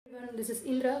this is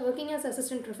Indra working as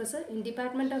Assistant Professor in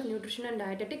Department of Nutrition and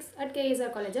Dietetics at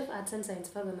KSR College of Arts and Science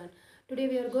for Women. Today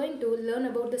we are going to learn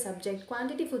about the subject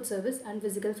Quantity Food Service and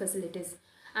Physical Facilities.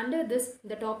 Under this,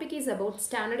 the topic is about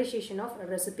standardization of a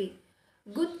recipe.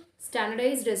 Good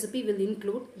standardized recipe will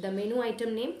include the menu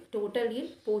item name, total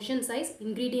yield, portion size,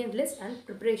 ingredient list and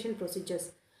preparation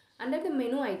procedures. Under the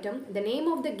menu item, the name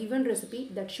of the given recipe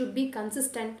that should be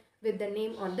consistent with the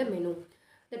name on the menu.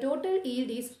 The total yield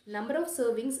is number of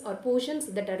servings or portions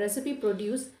that a recipe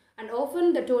produces and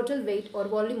often the total weight or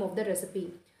volume of the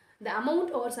recipe. The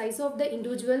amount or size of the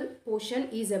individual portion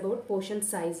is about portion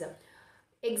size.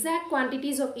 Exact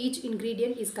quantities of each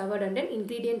ingredient is covered under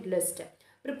ingredient list.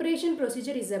 Preparation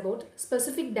procedure is about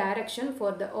specific direction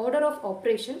for the order of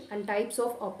operation and types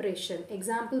of operation.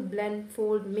 Example, blend,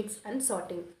 fold, mix and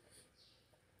sorting.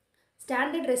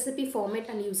 Standard recipe format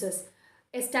and uses.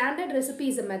 A standard recipe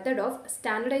is a method of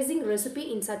standardizing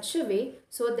recipe in such a way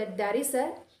so that there is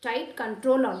a tight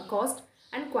control on cost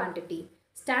and quantity.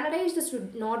 Standardized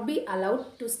should not be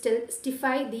allowed to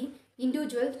stify the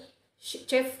individual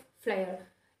chef flair.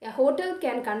 A hotel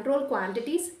can control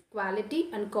quantities, quality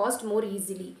and cost more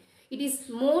easily. It is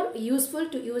more useful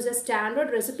to use a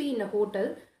standard recipe in a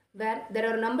hotel where there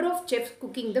are a number of chefs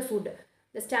cooking the food.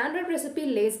 The standard recipe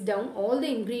lays down all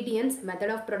the ingredients, method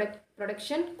of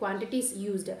production, quantities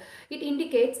used. It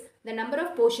indicates the number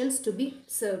of portions to be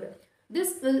served.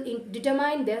 This will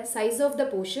determine the size of the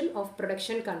portion of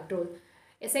production control.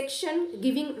 A section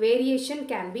giving variation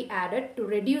can be added to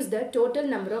reduce the total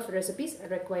number of recipes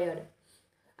required.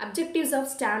 Objectives of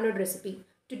standard recipe.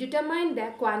 To determine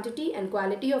the quantity and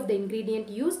quality of the ingredient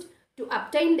used, to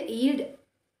obtain the yield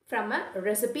from a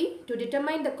recipe, to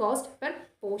determine the cost per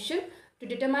portion, to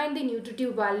determine the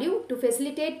nutritive value, to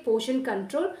facilitate portion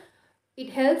control. It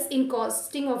helps in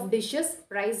costing of dishes,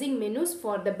 pricing menus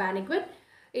for the banquet.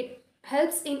 It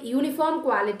helps in uniform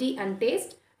quality and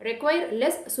taste, require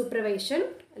less supervision,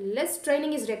 less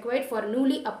training is required for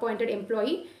newly appointed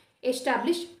employee,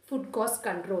 establish food cost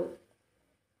control.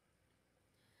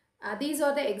 These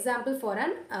are the example for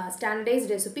an standardized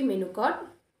recipe menu card.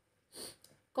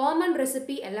 Common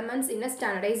recipe elements in a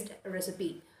standardized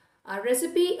recipe. A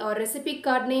recipe or recipe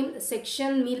card name,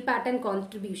 section, meal pattern,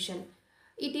 contribution.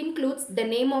 It includes the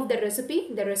name of the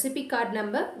recipe card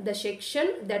number, the section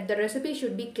that the recipe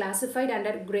should be classified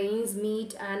under grains,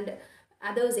 meat and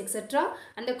others etc.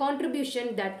 and the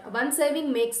contribution that one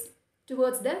serving makes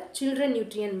towards the children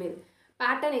nutrient meal.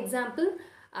 Pattern example,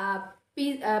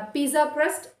 pizza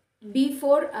crust,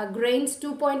 B4 grains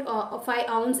 2.5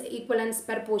 ounce equivalents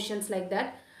per portions like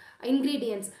that.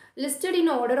 Ingredients listed in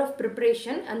order of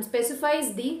preparation and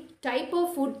specifies the type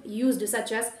of food used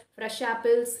such as fresh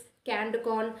apples, canned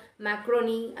corn,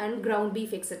 macaroni and ground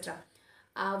beef etc.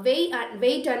 Weight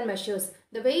and measures.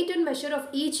 The weight and measure of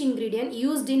each ingredient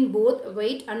used in both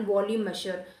weight and volume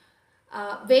measure.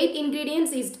 Weighing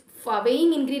ingredients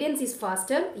is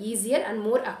faster, easier and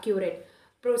more accurate.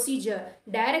 Procedure.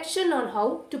 Direction on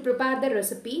how to prepare the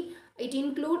recipe. It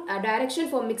includes a direction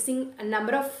for mixing, a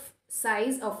number of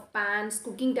size of pans,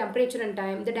 cooking temperature and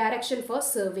time, the direction for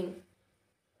serving.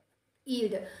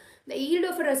 Yield. The yield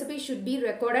of a recipe should be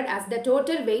recorded as the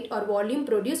total weight or volume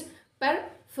produced per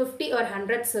 50 or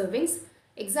 100 servings.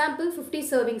 Example, 50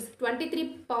 servings,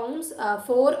 23 pounds,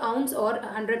 4 ounce or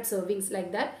 100 servings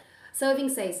like that. Serving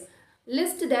size.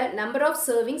 List the number of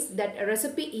servings that a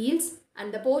recipe yields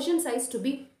and the portion size to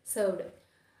be served.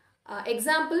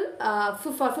 Example,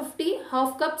 for 50,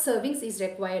 half cup servings is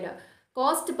required.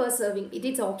 Cost per serving, it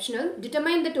is optional.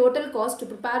 Determine the total cost to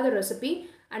prepare the recipe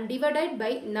and divide it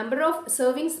by number of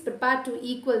servings prepared to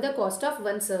equal the cost of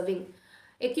one serving.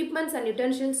 Equipments and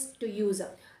utensils to use.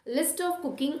 List of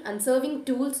cooking and serving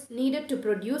tools needed to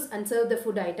produce and serve the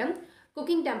food item.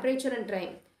 Cooking temperature and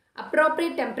time.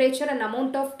 Appropriate temperature and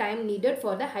amount of time needed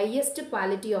for the highest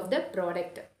quality of the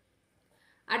product.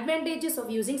 Advantages of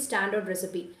using standard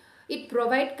recipe. It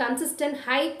provides consistent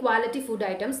high quality food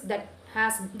items that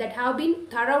have been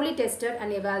thoroughly tested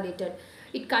and evaluated.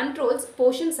 It controls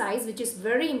portion size, which is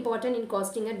very important in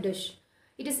costing a dish.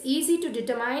 It is easy to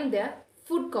determine the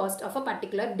food cost of a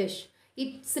particular dish.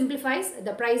 It simplifies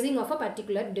the pricing of a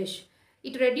particular dish.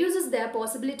 It reduces the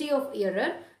possibility of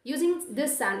error. Using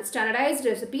this standardized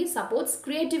recipe supports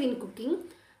creative in cooking.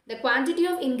 The quantity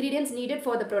of ingredients needed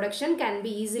for the production can be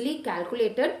easily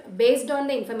calculated based on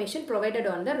the information provided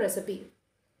on the recipe.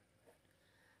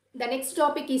 The next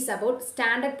topic is about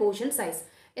standard portion size.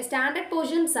 A standard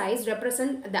portion size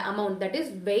represents the amount, that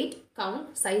is weight,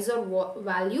 count, size or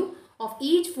value of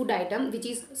each food item which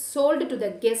is sold to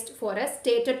the guest for a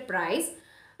stated price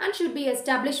and should be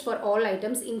established for all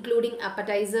items including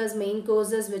appetizers, main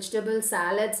courses, vegetables,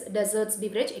 salads, desserts,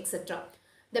 beverage, etc.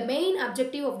 The main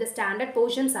objective of the standard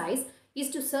portion size is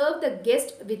to serve the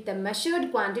guest with a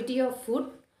measured quantity of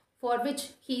food for which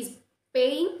he is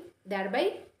paying,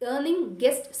 thereby earning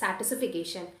guest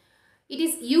satisfaction. It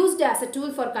is used as a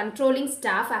tool for controlling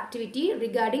staff activity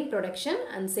regarding production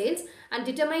and sales and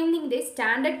determining the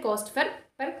standard cost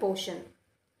per portion.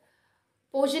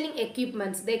 Portioning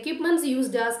equipments. The equipments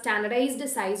used are standardized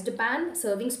sized pan,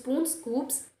 serving spoons,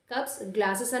 scoops, cups,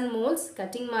 glasses and molds,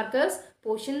 cutting markers,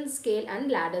 portion scale and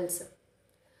ladles.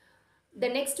 The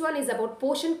next one is about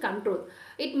portion control.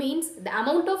 It means the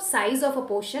amount of size of a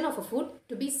portion of a food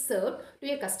to be served to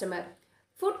a customer.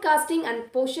 Foodcasting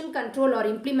and portion control are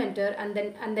implemented, and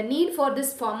the need for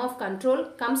this form of control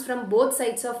comes from both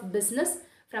sides of business,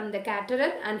 from the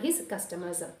caterer and his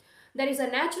customers. There is a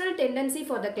natural tendency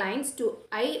for the clients to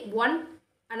eye one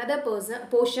another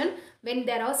portion when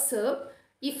they are served.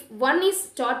 If one is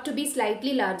thought to be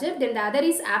slightly larger, then the other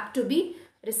is apt to be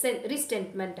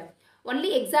resentment.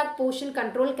 Only exact portion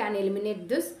control can eliminate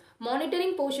this.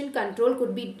 Monitoring portion control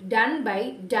could be done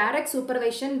by direct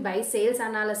supervision, by sales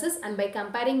analysis, and by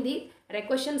comparing the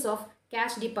requisitions of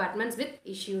cash departments with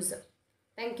issues.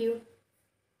 Thank you.